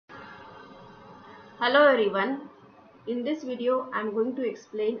Hello everyone. In this video, I am going to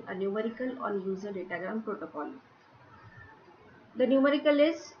explain a numerical on user datagram protocol. The numerical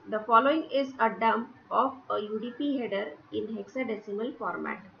is the following is a dump of a UDP header in hexadecimal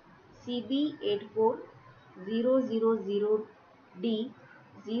format CB84000D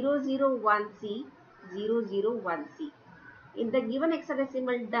 001C 001C. In the given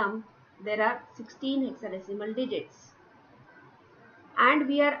hexadecimal dump, there are 16 hexadecimal digits. And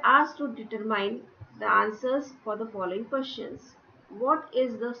we are asked to determine the answers for the following questions. What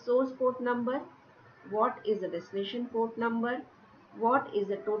is the source port number? What is the destination port number? What is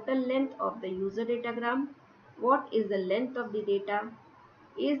the total length of the user datagram? What is the length of the data?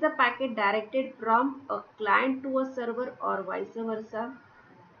 Is the packet directed from a client to a server or vice versa?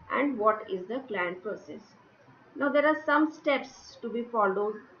 And what is the client process? Now there are some steps to be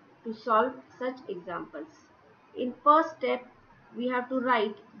followed to solve such examples. In first step, we have to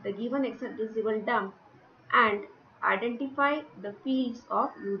write the given hexadecimal dump and identify the fields of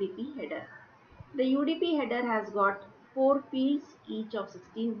UDP header. The UDP header has got 4 fields, each of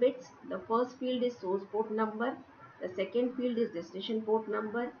 16 bits. The first field is source port number. The second field is destination port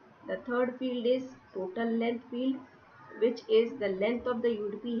number. The third field is total length field, which is the length of the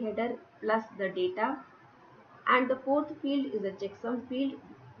UDP header plus the data. And the fourth field is a checksum field,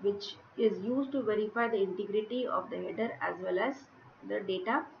 which is used to verify the integrity of the header as well as the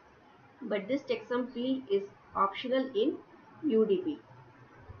data. But this checksum field is optional in UDP.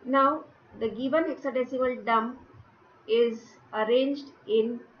 Now, the given hexadecimal dump is arranged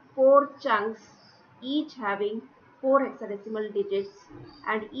in 4 chunks, each having 4 hexadecimal digits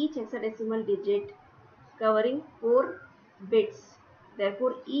and each hexadecimal digit covering 4 bits.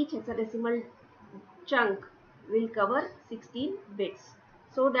 Therefore, each hexadecimal chunk will cover 16 bits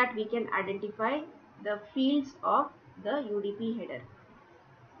so that we can identify the fields of the UDP header.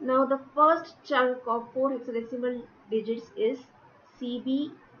 Now the first chunk of 4 hexadecimal digits is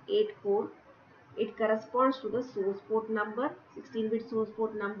CB84. It corresponds to the source port number, 16-bit source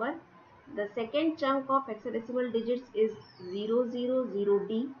port number. The second chunk of hexadecimal digits is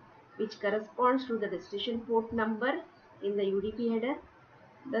 000D, which corresponds to the destination port number in the UDP header.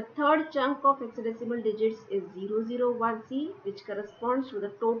 The third chunk of hexadecimal digits is 001C, which corresponds to the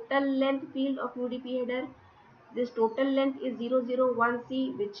total length field of UDP header. This total length is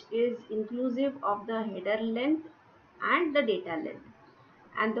 001C, which is inclusive of the header length and the data length.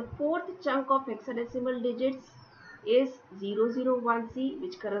 And the fourth chunk of hexadecimal digits is 001C,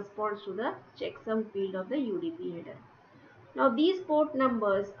 which corresponds to the checksum field of the UDP header. Now these port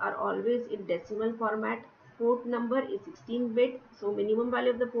numbers are always in decimal format. Port number is 16-bit, so minimum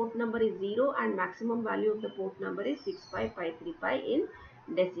value of the port number is 0 and maximum value of the port number is 65535 in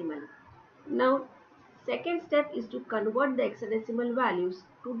decimal. Now second step is to convert the hexadecimal values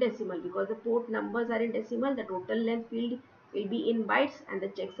to decimal. Because the port numbers are in decimal, the total length field will be in bytes and the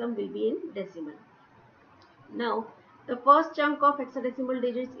checksum will be in decimal. Now the first chunk of hexadecimal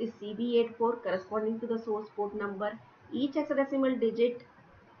digits is CB84, corresponding to the source port number. Each hexadecimal digit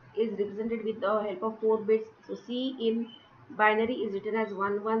is represented with the help of 4 bits. So C in binary is written as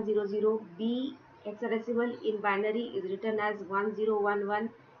 1100, B hexadecimal in binary is written as 1011,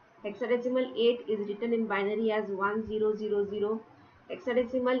 hexadecimal 8 is written in binary as 1000,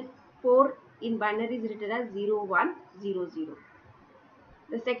 hexadecimal 4 in binary is written as 0100.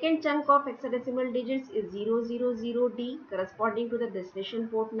 The second chunk of hexadecimal digits is 000D, corresponding to the destination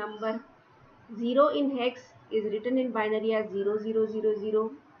port number. 0 in hex is written in binary as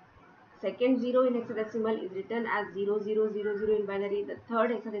 0000. Second 0 in hexadecimal is written as 0000 in binary. The third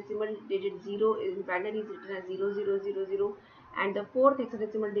hexadecimal digit 0 in binary is written as 0000. And the fourth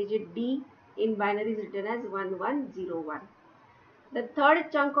hexadecimal digit D in binary is written as 1101. The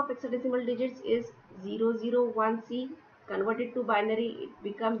third chunk of hexadecimal digits is 001C. Converted to binary, it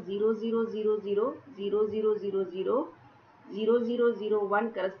becomes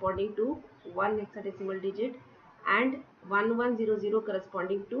 0000000001 corresponding to 1 hexadecimal digit and 1100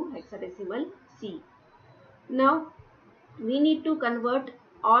 corresponding to hexadecimal C. Now we need to convert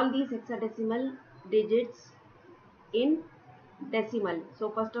all these hexadecimal digits in decimal. So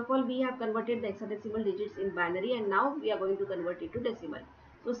first of all, we have converted the hexadecimal digits in binary and now we are going to convert it to decimal.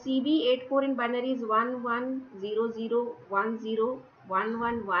 So CB84 in binary is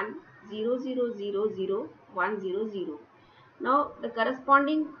 1100111100000100. Now the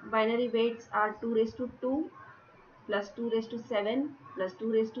corresponding binary weights are 2 raised to 2 plus 2 raised to 7 plus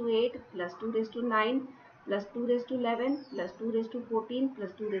 2 raised to 8 plus 2 raised to 9 plus 2 raised to 11 plus 2 raised to 14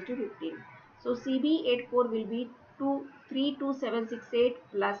 plus 2 raised to 15. So CB84 will be 32768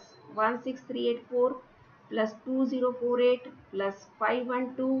 plus 16384 plus 2048 plus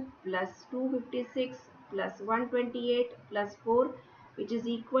 512 plus 256 plus 128 plus 4, which is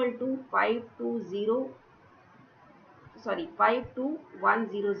equal to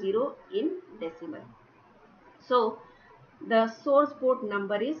 52100 in decimal. So the source port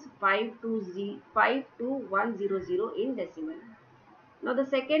number is 52100 in decimal. Now the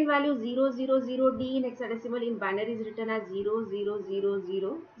second value 000D in hexadecimal in binary is written as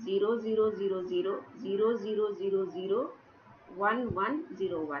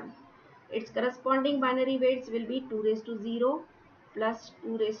 00000000001101. Its corresponding binary weights will be 2 raised to 0 plus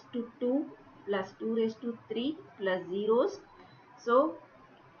 2 raised to 2 plus 2 raised to 3 plus zeros. So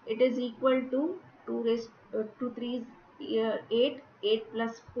it is equal to 2 raised to 3 8, 8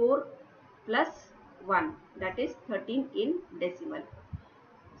 plus 4 plus 1, that is 13 in decimal.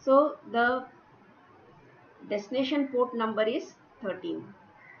 So the destination port number is 13.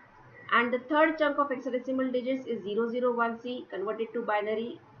 And the third chunk of hexadecimal digits is 001C, converted to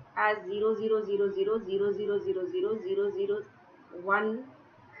binary as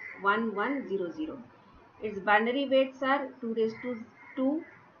 00000000001100. Its binary weights are 2 raised to 2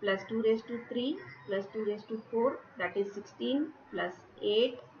 plus 2 raised to 3 plus 2 raised to 4, that is 16 plus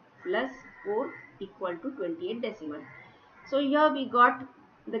 8 plus 4 equal to 28 decimal. So here we got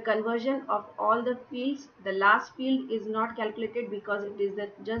the conversion of all the fields. The last field is not calculated because it is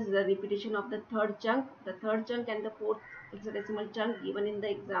just the repetition of the third chunk. The third chunk and the fourth hexadecimal chunk given in the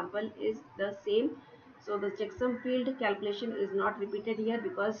example is the same. So the checksum field calculation is not repeated here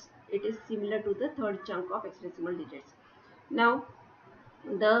because it is similar to the third chunk of hexadecimal digits. Now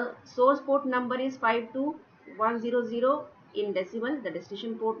the source port number is 52100 in decimal. The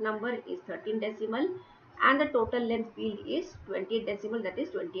destination port number is 13 decimal, and the total length field is 28 decimal, that is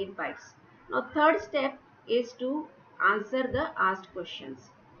 28 bytes. Now third step is to answer the asked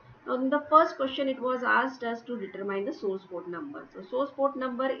questions. Now in the first question it was asked us to determine the source port number. So source port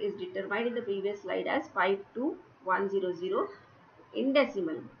number is determined in the previous slide as 52100 in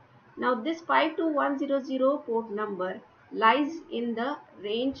decimal. Now this 52100 port number lies in the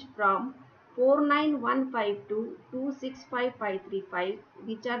range from 49152 to 265535,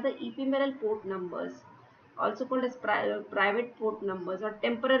 which are the ephemeral port numbers, also called as private port numbers or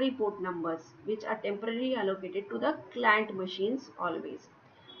temporary port numbers, which are temporarily allocated to the client machines always.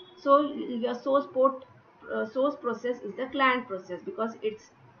 So your source process is the client process because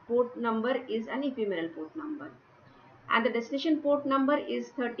its port number is an ephemeral port number. And the destination port number is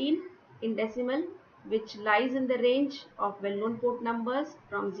 13 in decimal, which lies in the range of well-known port numbers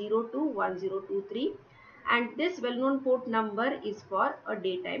from 0 to 1023, and this well-known port number is for a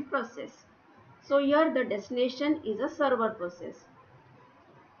daytime process. So here the destination is a server process,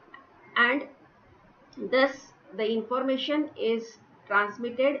 and thus the information is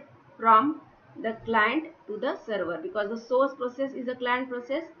transmitted from the client to the server because the source process is a client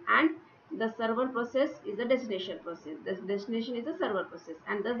process and the server process is the destination process. The destination is the server process,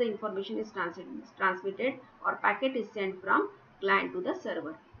 and thus the information is transmitted or packet is sent from client to the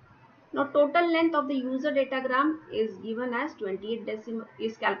server. Now total length of the user datagram is given as 28 decimal,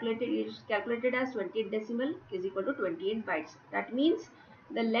 is calculated as 28 decimal is equal to 28 bytes. That means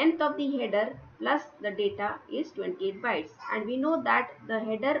the length of the header plus the data is 28 bytes, and we know that the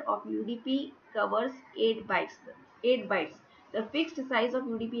header of UDP covers 8 bytes. The fixed size of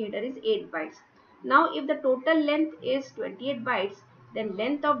UDP header is 8 bytes. Now if the total length is 28 bytes, then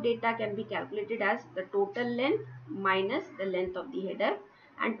length of data can be calculated as the total length minus the length of the header,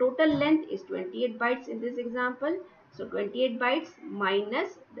 and total length is 28 bytes in this example. So 28 bytes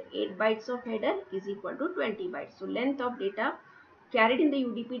minus the 8 bytes of header is equal to 20 bytes. So length of data carried in the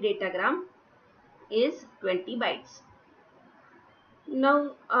UDP datagram is 20 bytes.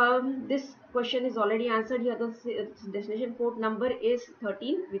 Now this question is already answered here. The destination port number is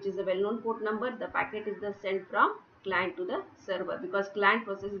 13, which is a well-known port number. The packet is sent from client to the server because client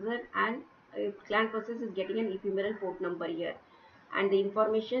process is getting an ephemeral port number here, and the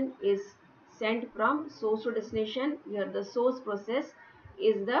information is sent from source to destination. Here the source process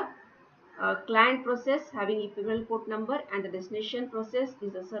is the client process having ephemeral port number, and the destination process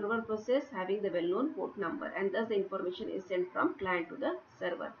is the server process having the well-known port number, and thus the information is sent from client to the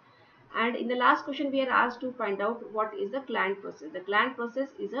server. And in the last question we are asked to find out what is the client process. The client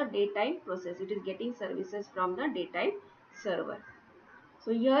process is a daytime process. It is getting services from the daytime server.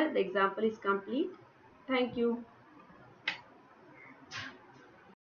 So here the example is complete. Thank you.